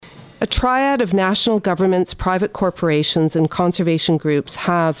A triad of national governments, private corporations, and conservation groups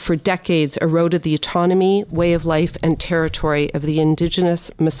have, for decades, eroded the autonomy, way of life, and territory of the Indigenous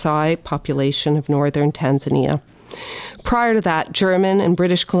Maasai population of northern Tanzania. Prior to that, German and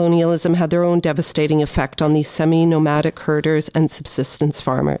British colonialism had their own devastating effect on these semi-nomadic herders and subsistence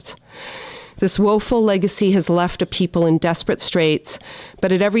farmers. This woeful legacy has left a people in desperate straits,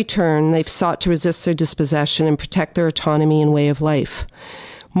 but at every turn, they've sought to resist their dispossession and protect their autonomy and way of life.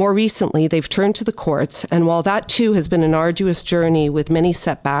 More recently, they've turned to the courts, and while that too has been an arduous journey with many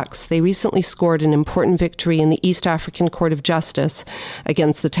setbacks, they recently scored an important victory in the East African Court of Justice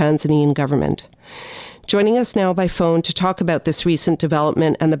against the Tanzanian government. Joining us now by phone to talk about this recent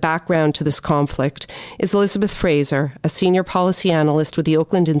development and the background to this conflict is Elizabeth Fraser, a senior policy analyst with the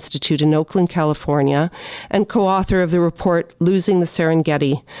Oakland Institute in Oakland, California, and co-author of the report Losing the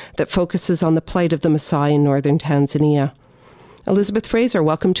Serengeti that focuses on the plight of the Maasai in northern Tanzania. Elizabeth Fraser,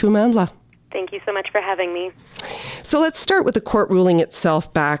 welcome to Amandla. Thank you so much for having me. So let's start with the court ruling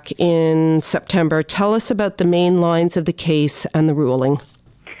itself back in September. Tell us about the main lines of the case and the ruling.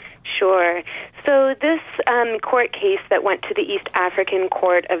 Sure. So this court case that went to the East African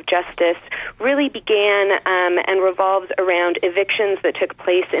Court of Justice really began and revolves around evictions that took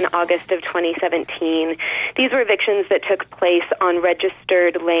place in August of 2017. These were evictions that took place on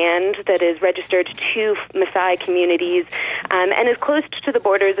registered land that is registered to Maasai communities and is close to the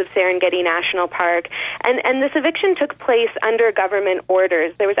borders of Serengeti National Park. And this eviction took place under government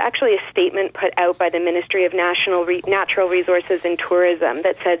orders. There was actually a statement put out by the Ministry of Natural Resources and Tourism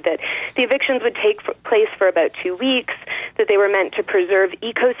that said that the evictions would take place for about 2 weeks, that they were meant to preserve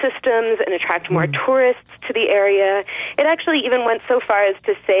ecosystems and attract more tourists to the area. It actually even went so far as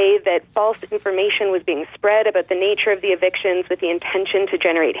to say that false information was being spread about the nature of the evictions with the intention to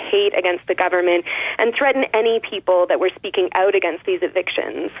generate hate against the government and threaten any people that were speaking out against these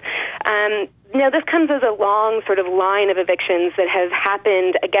evictions. Now, this comes as a long sort of line of evictions that have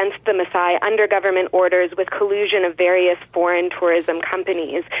happened against the Maasai under government orders with collusion of various foreign tourism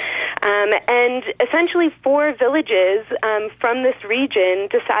companies. And essentially 4 villages from this region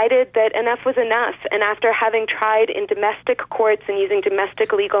decided that enough was enough. And after having tried in domestic courts and using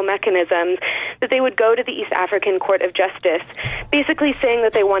domestic legal mechanisms, that they would go to the East African Court of Justice, basically saying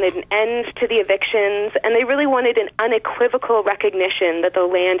that they wanted an end to the evictions and they really wanted an unequivocal recognition that the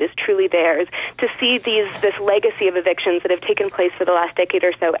land is truly theirs, to see this legacy of evictions that have taken place for the last decade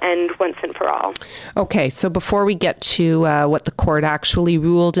or so end once and for all. Okay, so before we get to what the court actually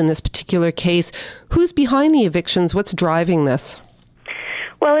ruled in this particular case, who's behind the evictions? What's driving this?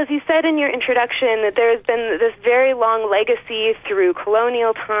 Well, as you said in your introduction, that there has been this very long legacy through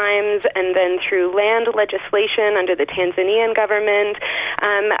colonial times and then through land legislation under the Tanzanian government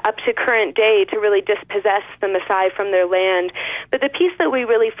up to current day to really dispossess the Maasai from their land. But the piece that we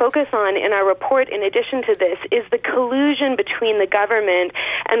really focus on in our report, in addition to this, is the collusion between the government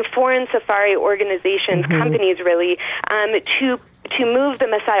and foreign safari organizations, companies really, to move the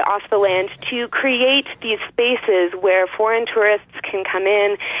Maasai off the land, to create these spaces where foreign tourists can come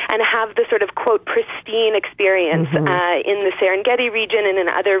in and have the sort of, quote, pristine experience in the Serengeti region and in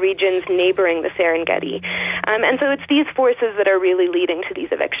other regions neighboring the Serengeti. And so it's these forces that are really leading to these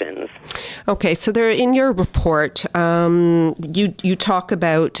evictions. Okay, so there in your report, you talk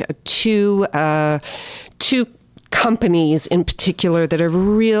about two companies in particular that have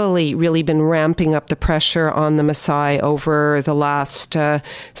really been ramping up the pressure on the Maasai over the last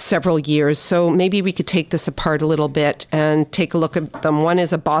several years. So maybe we could take this apart a little bit and take a look at them. One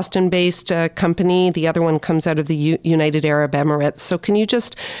is a Boston-based company. The other one comes out of the United Arab Emirates. So can you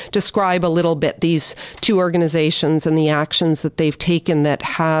just describe a little bit these two organizations and the actions that they've taken that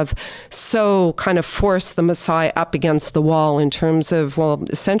have so kind of forced the Maasai up against the wall in terms of, well,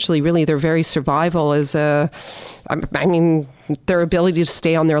 essentially really their very survival as their ability to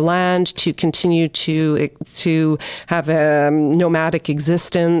stay on their land, to continue to have a nomadic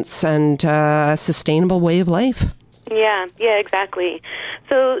existence and a sustainable way of life. Yeah, exactly.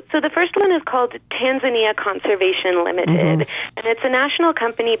 So the first one is called Tanzania Conservation Limited, and it's a national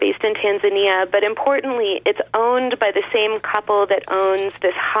company based in Tanzania, but importantly, it's owned by the same couple that owns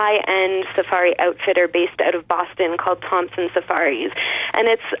this high-end safari outfitter based out of Boston called Thompson Safaris. And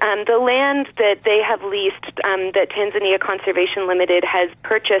it's the land that they have leased, that Tanzania Conservation Limited has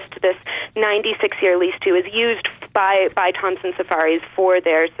purchased this 96-year lease to, is used by Thompson Safaris for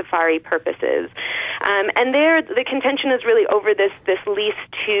their safari purposes. And they contention is really over this lease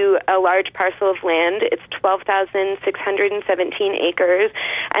to a large parcel of land. It's 12,617 acres,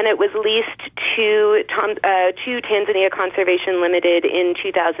 and it was leased to Tanzania Conservation Limited in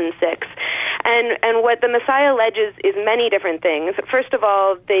 2006. And what the Maasai alleges is many different things. First of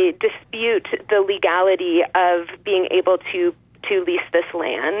all, they dispute the legality of being able to lease this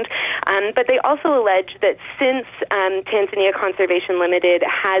land. But they also allege that since Tanzania Conservation Limited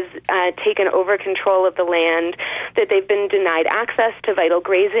has taken over control of the land, that they've been denied access to vital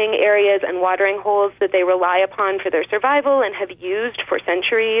grazing areas and watering holes that they rely upon for their survival and have used for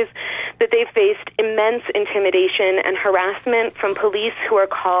centuries, that they've faced immense intimidation and harassment from police who are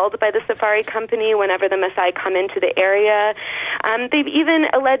called by the safari company whenever the Maasai come into the area. They've even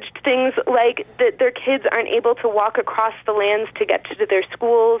alleged things like that their kids aren't able to walk across the lands to get to their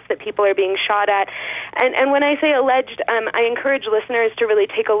schools, that people are being shot at. And when I say alleged, I encourage listeners to really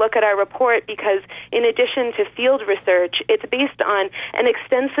take a look at our report, because in addition to field research, it's based on an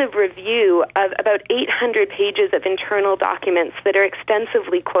extensive review of about 800 pages of internal documents that are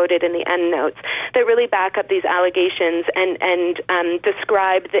extensively quoted in the endnotes that really back up these allegations and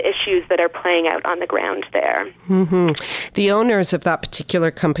describe the issues that are playing out on the ground there. Mm-hmm. The owners of that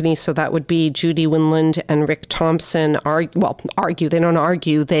particular company, so that would be Judy Winland and Rick Thompson,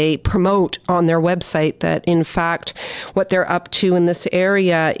 they promote on their website that, in fact, what they're up to in this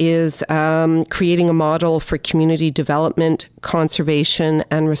area is creating a model for community development, conservation,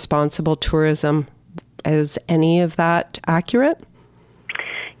 and responsible tourism. Is any of that accurate?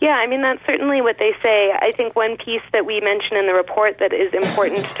 Yeah, I mean, that's certainly what they say. I think one piece that we mention in the report that is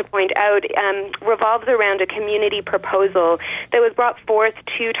important to point out revolves around a community proposal that was brought forth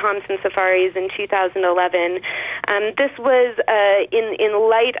to Thompson Safaris in 2011. This was in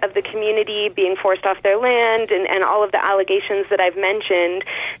light of the community being forced off their land and all of the allegations that I've mentioned.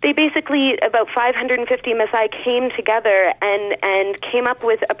 They basically, about 550 Maasai came together and came up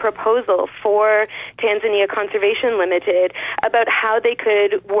with a proposal for Tanzania Conservation Limited about how they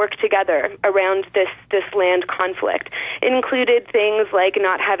could work together around this land conflict. It included things like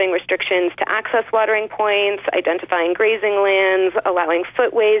not having restrictions to access watering points, identifying grazing lands, allowing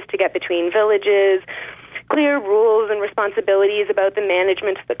footways to get between villages, clear rules and responsibilities about the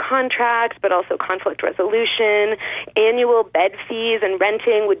management of the contract, but also conflict resolution. Annual bed fees and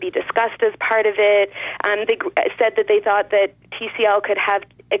renting would be discussed as part of it. They said that they thought that TCL could have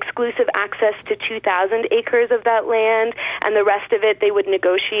exclusive access to 2,000 acres of that land, and the rest of it they would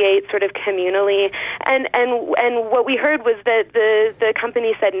negotiate sort of communally. And what we heard was that the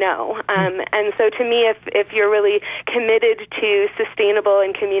company said no. And so to me, if you're really committed to sustainable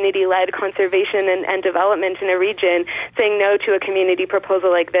and community-led conservation and development in a region, saying no to a community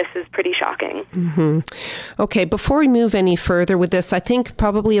proposal like this is pretty shocking. Mm-hmm. Okay, before we move any further with this, I think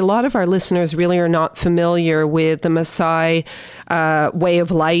probably a lot of our listeners really are not familiar with the Maasai way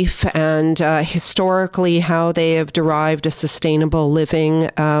of life and historically how they have derived a sustainable living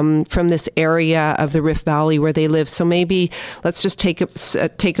from this area of the Rift Valley where they live. So maybe let's just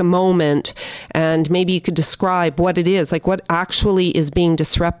take a moment and maybe you could describe what it is, like what actually is being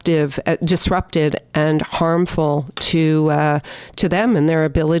disrupted and harmful to them and their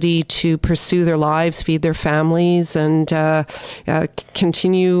ability to pursue their lives, feed their families, and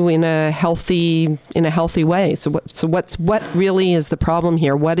continue in a healthy way. So what really is the problem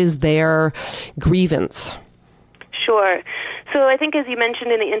here? What is their grievance? Sure. So I think, as you mentioned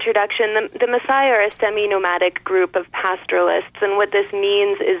in the introduction, the Maasai are a semi-nomadic group of pastoralists, and what this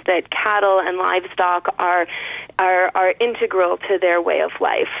means is that cattle and livestock are integral to their way of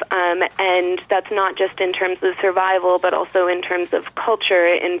life, and that's not just in terms of survival, but also in terms of culture,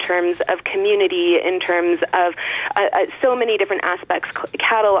 in terms of community, in terms of so many different aspects.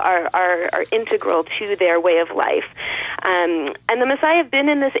 Cattle are integral to their way of life, and the Maasai have been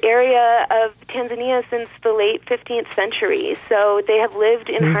in this area of Tanzania since the late 15th century. So they have lived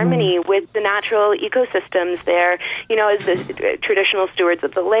in harmony with the natural ecosystems there, as the traditional stewards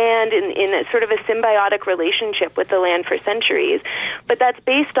of the land, in a sort of a symbiotic relationship with the land for centuries. But that's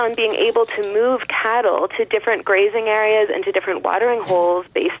based on being able to move cattle to different grazing areas and to different watering holes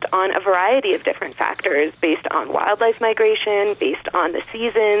based on a variety of different factors, based on wildlife migration, based on the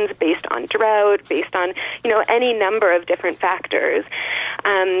seasons, based on drought, based on, any number of different factors.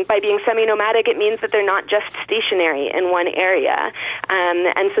 By being semi-nomadic, it means that they're not just stationary in one area.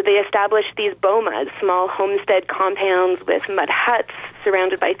 And so they established these bomas, small homestead compounds with mud huts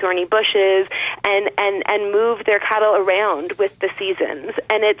surrounded by thorny bushes, and move their cattle around with the seasons.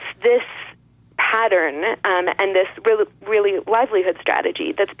 And it's this pattern and this really livelihood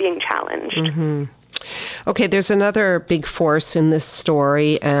strategy that's being challenged. Mm-hmm. Okay, there's another big force in this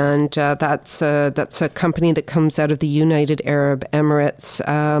story, and that's a company that comes out of the United Arab Emirates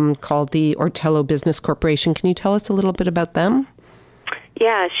called the Ortello Business Corporation. Can you tell us a little bit about them?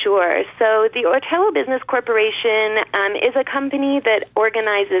 Yeah, sure. So the Ortello Business Corporation is a company that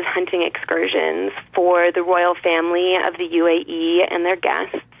organizes hunting excursions for the royal family of the UAE and their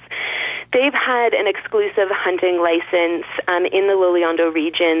guests. They've had an exclusive hunting license in the Loliondo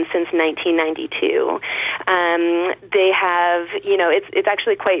region since 1992. They have, it's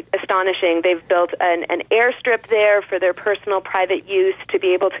actually quite astonishing. They've built an airstrip there for their personal private use to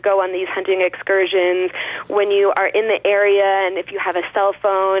be able to go on these hunting excursions. When you are in the area and if you have a cell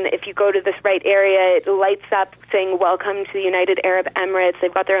phone, if you go to this right area, it lights up saying, "Welcome to the United Arab Emirates."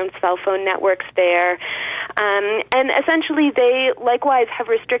 They've got their own cell phone networks there. And essentially, they likewise have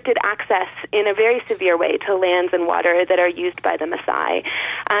restricted access in a very severe way to lands and water that are used by the Maasai,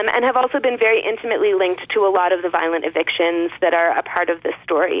 and have also been very intimately linked to a lot of the violent evictions that are a part of this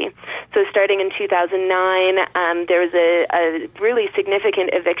story. So starting in 2009, there was a really significant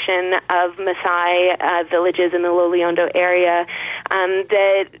eviction of Maasai villages in the Loliondo area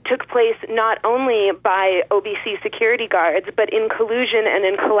that took place not only by OBC security guards, but in collusion and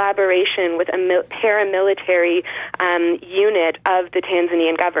in collaboration with a paramilitary unit of the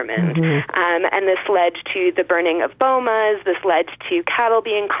Tanzanian government. And this led to the burning of bomas, this led to cattle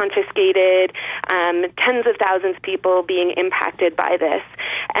being confiscated, tens of thousands of people being impacted by this.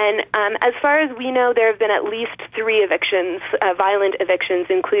 And as far as we know, there have been at least 3 evictions, violent evictions,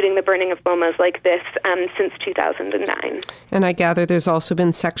 including the burning of bomas like this, since 2009. And I gather there's also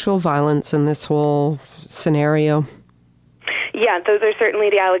been sexual violence in this whole scenario. Yeah, those are certainly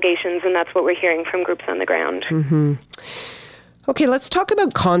the allegations, and that's what we're hearing from groups on the ground. Mm-hmm. Okay, let's talk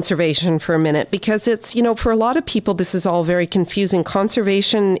about conservation for a minute, because it's, for a lot of people, this is all very confusing.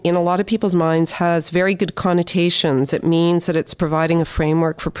 Conservation, in a lot of people's minds, has very good connotations. It means that it's providing a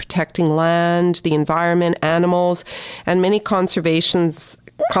framework for protecting land, the environment, animals, and many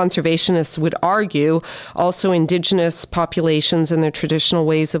conservationists would argue also Indigenous populations and their traditional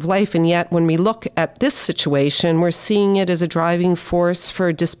ways of life. And yet, when we look at this situation, we're seeing it as a driving force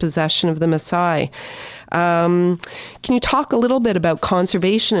for dispossession of the Maasai. Can you talk a little bit about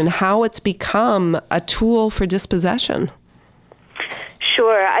conservation and how it's become a tool for dispossession?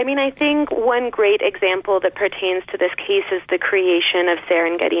 Sure. I think one great example that pertains to this case is the creation of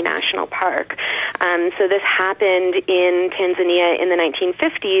Serengeti National Park. So this happened in Tanzania in the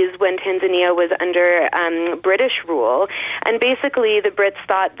 1950s when Tanzania was under British rule. And basically the Brits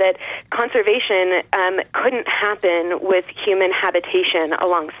thought that conservation couldn't happen with human habitation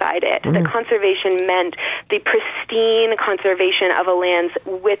alongside it. That conservation meant the pristine conservation of a land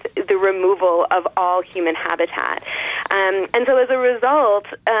with the removal of all human habitat. And so as a result,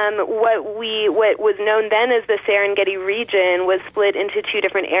 what was known then as the Serengeti region was split into 2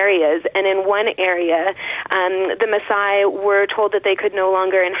 different areas. And in one area, the Maasai were told that they could no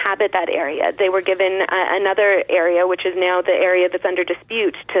longer inhabit that area. They were given another area, which is now the area that's under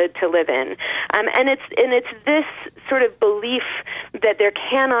dispute, to live in. And it's this sort of belief that there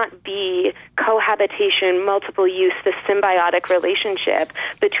cannot be cohabitation, multiple use, this symbiotic relationship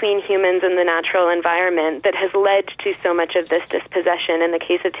between humans and the natural environment that has led to so much of this dispossession in the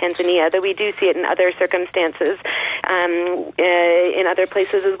case of Tanzania, though we do see it in other circumstances, in other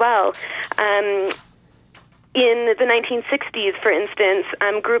places as well. In the 1960s, for instance,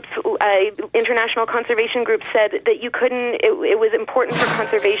 international conservation groups said that you couldn't, it was important for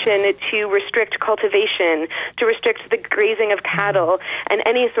conservation to restrict cultivation, to restrict the grazing of cattle, and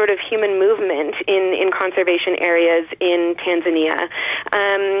any sort of human movement in conservation areas in Tanzania.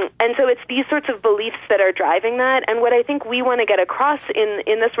 And so it's these sorts of beliefs that are driving that. And what I think we want to get across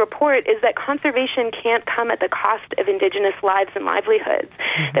in this report is that conservation can't come at the cost of Indigenous lives and livelihoods.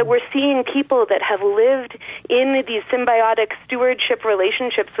 That we're seeing people that have lived in these symbiotic stewardship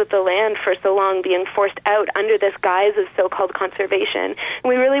relationships with the land for so long being forced out under this guise of so-called conservation. And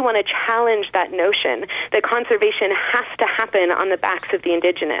we really want to challenge that notion that conservation has to happen on the backs of the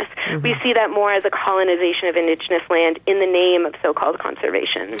Indigenous. We see that more as a colonization of Indigenous land in the name of so-called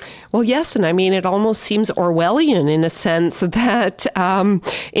conservation. Well, yes, and it almost seems Orwellian in a sense that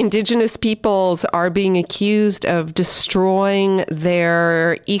Indigenous peoples are being accused of destroying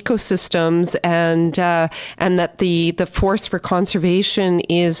their ecosystems and that the force for conservation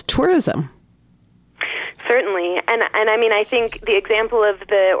is tourism. Certainly. And I mean, I think the example of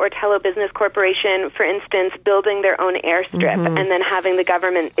the Ortello Business Corporation, for instance, building their own airstrip and then having the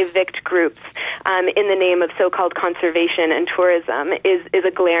government evict groups in the name of so-called conservation and tourism is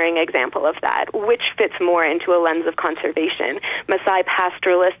a glaring example of that. Which fits more into a lens of conservation? Maasai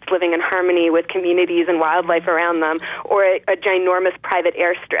pastoralists living in harmony with communities and wildlife around them, or a ginormous private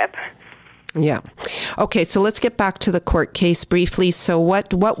airstrip? Yeah. Okay, so let's get back to the court case briefly. So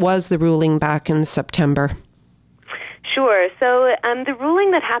what was the ruling back in September? Sure. So the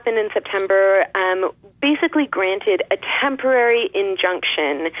ruling that happened in September basically granted a temporary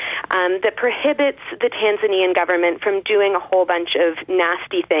injunction that prohibits the Tanzanian government from doing a whole bunch of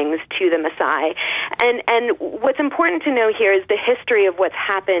nasty things to the Maasai. And what's important to know here is the history of what's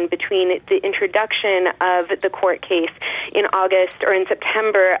happened between the introduction of the court case in August or in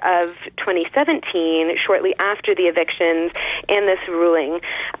September of 2017, shortly after the evictions, and this ruling.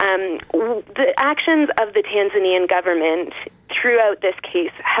 The actions of the Tanzanian government throughout this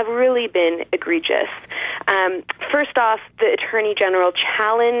case have really been egregious. First off, the Attorney General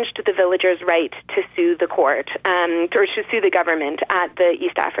challenged the villagers' right to sue the court, or to sue the government at the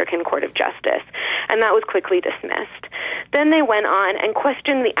East African Court of Justice, and that was quickly dismissed. Then they went on and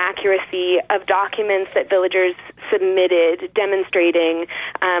questioned the accuracy of documents that villagers submitted demonstrating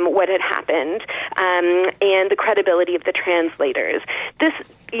what had happened, and the credibility of the translators. This,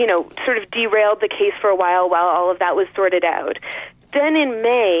 sort of derailed the case for a while all of that was sorted out. Then in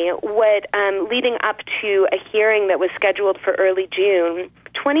May, leading up to a hearing that was scheduled for early June,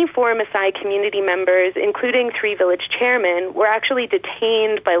 24 Maasai community members, including 3 village chairmen, were actually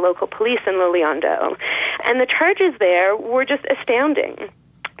detained by local police in Loliondo. And the charges there were just astounding.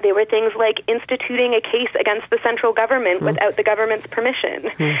 They were things like instituting a case against the central government without the government's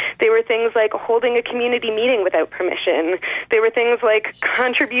permission. They were things like holding a community meeting without permission. They were things like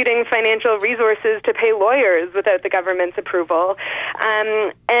contributing financial resources to pay lawyers without the government's approval.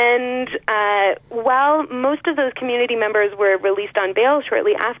 While most of those community members were released on bail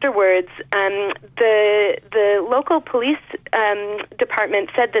shortly afterwards, the local police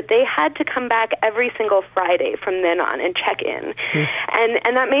department said that they had to come back every single Friday from then on and check in.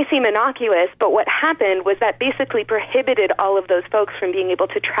 And that may seem innocuous, but what happened was that basically prohibited all of those folks from being able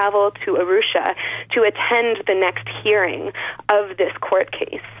to travel to Arusha to attend the next hearing of this court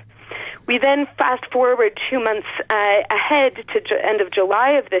case. We then fast forward 2 months ahead to end of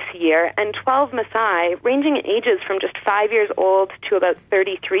July of this year, and 12 Maasai, ranging in ages from just 5 years old to about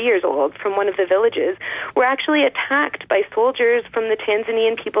 33 years old, from one of the villages, were actually attacked by soldiers from the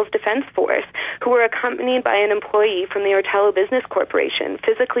Tanzanian People's Defense Force, who were accompanied by an employee from the Ortello Business Corporation,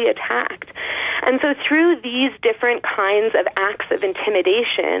 physically attacked. And so through these different kinds of acts of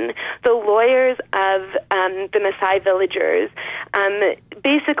intimidation, the lawyers of the Maasai villagers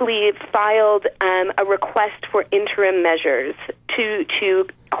basically filed a request for interim measures to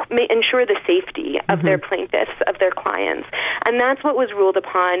ensure the safety of their plaintiffs, of their clients. And that's what was ruled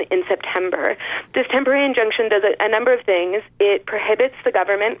upon in September. This temporary injunction does a number of things. It prohibits the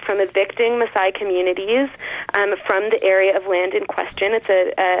government from evicting Maasai communities from the area of land in question. It's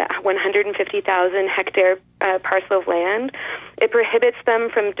a 150,000 hectare parcel of land. It prohibits them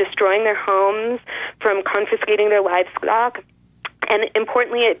from destroying their homes, from confiscating their livestock. And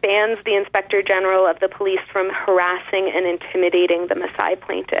importantly, it bans the Inspector General of the police from harassing and intimidating the Maasai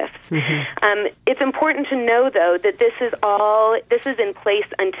plaintiffs. It's important to know, though, that this is in place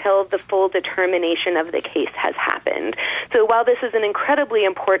until the full determination of the case has happened. So while this is an incredibly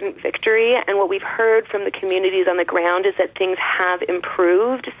important victory, and what we've heard from the communities on the ground is that things have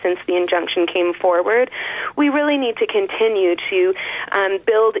improved since the injunction came forward, we really need to continue to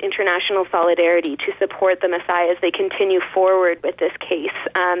build international solidarity to support the Maasai as they continue forward with this case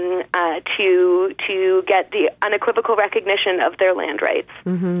to get the unequivocal recognition of their land rights.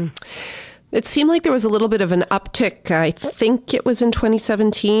 It seemed like there was a little bit of an uptick. I think it was in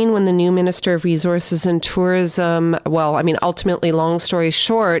 2017 when the new Minister of Resources and Tourism, ultimately, long story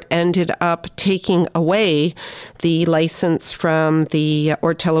short, ended up taking away the license from the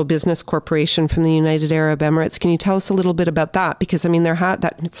Ortello Business Corporation from the United Arab Emirates. Can you tell us a little bit about that? Because,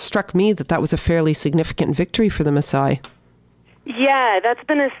 that struck me that was a fairly significant victory for the Maasai. Yeah, that's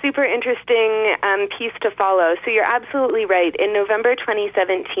been a super interesting piece to follow. So you're absolutely right. In November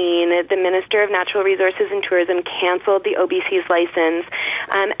 2017, the Minister of Natural Resources and Tourism canceled the OBC's license.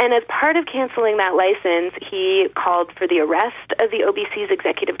 And as part of canceling that license, he called for the arrest of the OBC's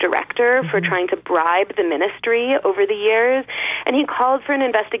executive director for trying to bribe the ministry over the years. And he called for an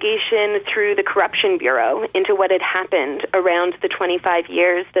investigation through the Corruption Bureau into what had happened around the 25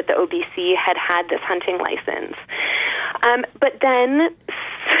 years that the OBC had had this hunting license. But then,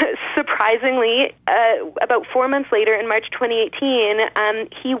 surprisingly, about 4 months later, in March 2018,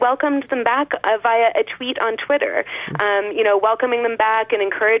 he welcomed them back via a tweet on Twitter, welcoming them back and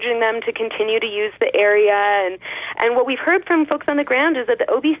encouraging them to continue to use the area. And what we've heard from folks on the ground is that the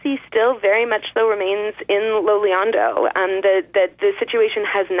OBC still very much so remains in Loliondo, that the situation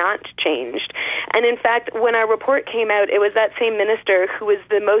has not changed. And in fact, when our report came out, it was that same minister who was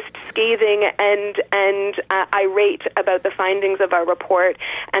the most scathing and irate about the findings of our report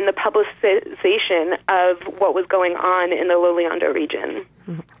and the publicization of what was going on in the Loliondo region.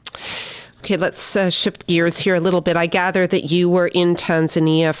 Okay, let's shift gears here a little bit. I gather that you were in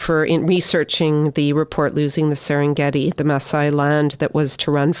Tanzania in researching the report Losing the Serengeti, the Maasai land that was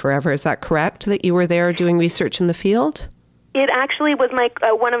to run forever. Is that correct, that you were there doing research in the field? It actually was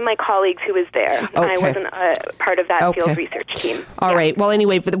one of my colleagues who was there. Okay. I wasn't part of that field research team. All right. Well,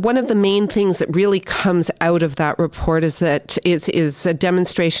 anyway, but one of the main things that really comes out of that report is a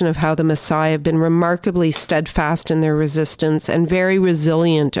demonstration of how the Maasai have been remarkably steadfast in their resistance and very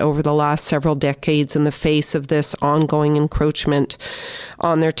resilient over the last several decades in the face of this ongoing encroachment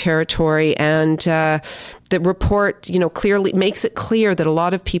on their territory. And the report, clearly makes it clear that a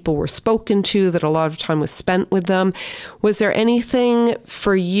lot of people were spoken to, that a lot of time was spent with them. Was there anything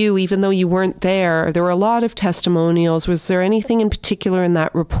for you, even though you weren't there? There were a lot of testimonials. Was there anything in particular in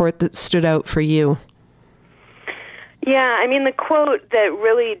that report that stood out for you? Yeah, I mean, the quote that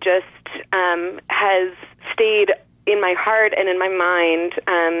really just has stayed in my heart and in my mind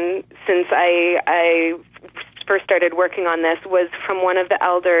since I first started working on this was from one of the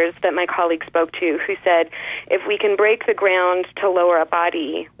elders that my colleague spoke to, who said, if we can break the ground to lower a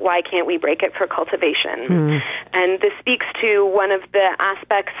body, why can't we break it for cultivation? And this speaks to one of the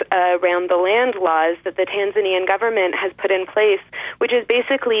aspects around the land laws that the Tanzanian government has put in place, which is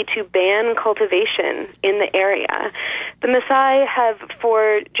basically to ban cultivation in the area. The Maasai have,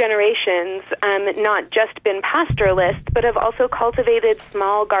 for generations, not just been pastoralists, but have also cultivated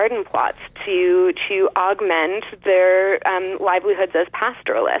small garden plots to augment their livelihoods as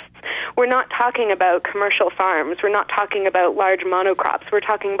pastoralists. We're not talking about commercial farms. We're not talking about large monocrops. We're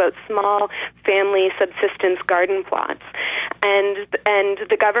talking about small family subsistence garden plots. And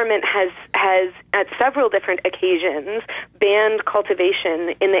the government has at several different occasions banned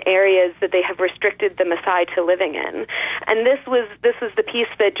cultivation in the areas that they have restricted the Maasai to living in. And this was the piece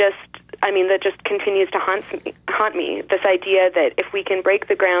that just continues to haunt me. This idea that if we can break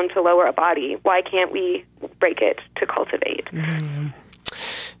the ground to lower a body, why can't we break it to cultivate? Mm-hmm.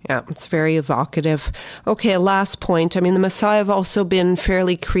 Yeah, it's very evocative. Okay, a last point. I mean, the Maasai have also been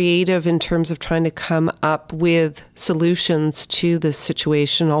fairly creative in terms of trying to come up with solutions to this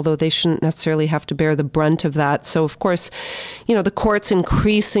situation, although they shouldn't necessarily have to bear the brunt of that. So, of course, the courts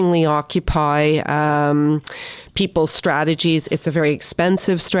increasingly occupy people's strategies. It's a very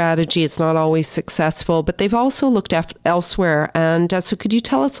expensive strategy. It's not always successful, but they've also looked elsewhere. And so could you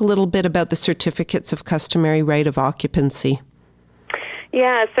tell us a little bit about the certificates of customary right of occupancy?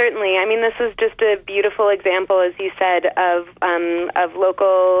 Yeah, certainly. I mean, this is just a beautiful example, as you said, of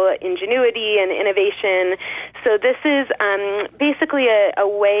local ingenuity and innovation. So this is basically a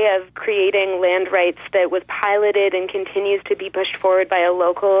way of creating land rights that was piloted and continues to be pushed forward by a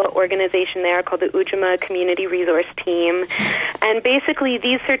local organization there called the Ujima Community Resource Team. And basically,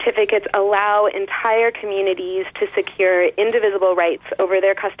 these certificates allow entire communities to secure indivisible rights over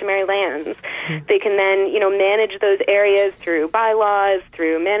their customary lands. Mm-hmm. They can then, manage those areas through bylaws,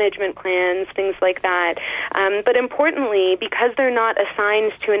 through management plans, things like that. But importantly, because they're not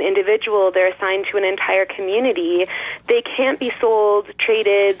assigned to an individual, they're assigned to an entire community, they can't be sold,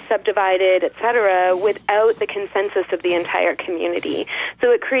 traded, subdivided, etc., without the consensus of the entire community. So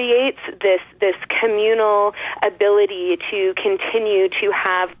it creates this communal ability to continue to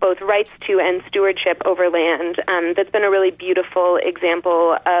have both rights to and stewardship over land. That's been a really beautiful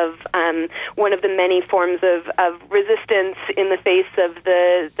example of one of the many forms of resistance in the face of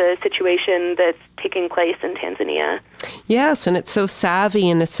the situation that's taking place in Tanzania. Yes, and it's so savvy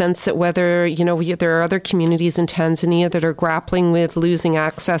in a sense that whether, there are other communities in Tanzania that are grappling with losing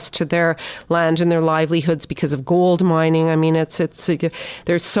access to their land and their livelihoods because of gold mining. I mean,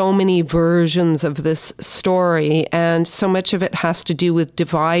 there's so many versions of this story, and so much of it has to do with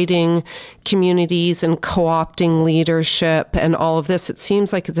dividing communities and co-opting leadership and all of this. It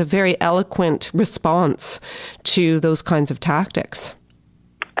seems like it's a very eloquent response to those kinds of tactics.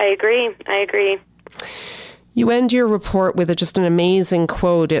 I agree. You end your report with just an amazing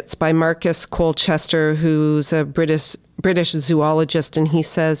quote. It's by Marcus Colchester, who's a British zoologist, and he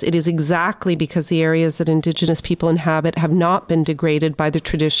says, "It is exactly because the areas that Indigenous people inhabit have not been degraded by the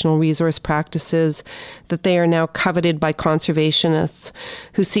traditional resource practices that they are now coveted by conservationists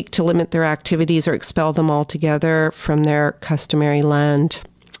who seek to limit their activities or expel them altogether from their customary land."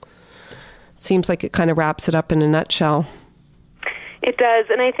 Seems like it kind of wraps it up in a nutshell. It does,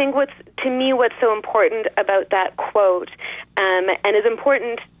 and I think what's so important about that quote, and is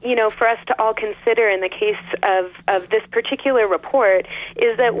important, for us to all consider in the case of this particular report,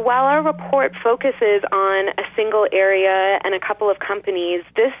 is that while our report focuses on a single area and a couple of companies,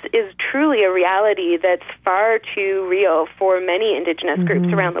 this is truly a reality that's far too real for many Indigenous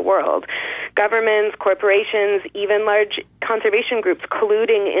groups around the world. Governments, corporations, even large conservation groups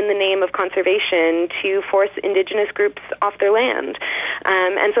colluding in the name of conservation to force Indigenous groups off their land.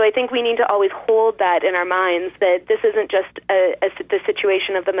 And so I think we need to always hold that in our minds, that this isn't just the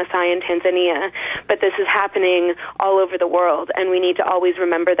situation of the Maasai in Tanzania, but this is happening all over the world, and we need to always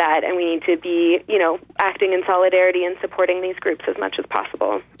remember that, and we need to be, acting in solidarity and supporting these groups as much as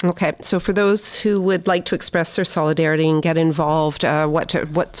possible. Okay, so for those who would like to express their solidarity and get involved,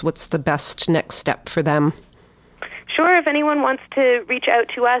 what's the best next step for them? Sure. If anyone wants to reach out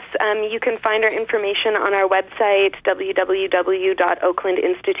to us, you can find our information on our website,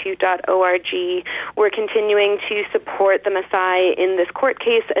 www.oaklandinstitute.org. We're continuing to support the Maasai in this court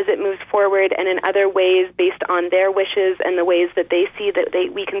case as it moves forward, and in other ways based on their wishes and the ways that they see that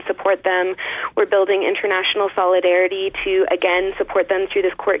we can support them. We're building international solidarity to, again, support them through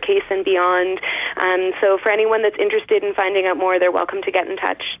this court case and beyond. So for anyone that's interested in finding out more, they're welcome to get in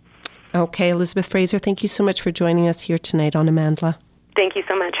touch. Okay, Elizabeth Fraser, thank you so much for joining us here tonight on Amandla. Thank you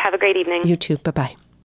so much. Have a great evening. You too. Bye-bye.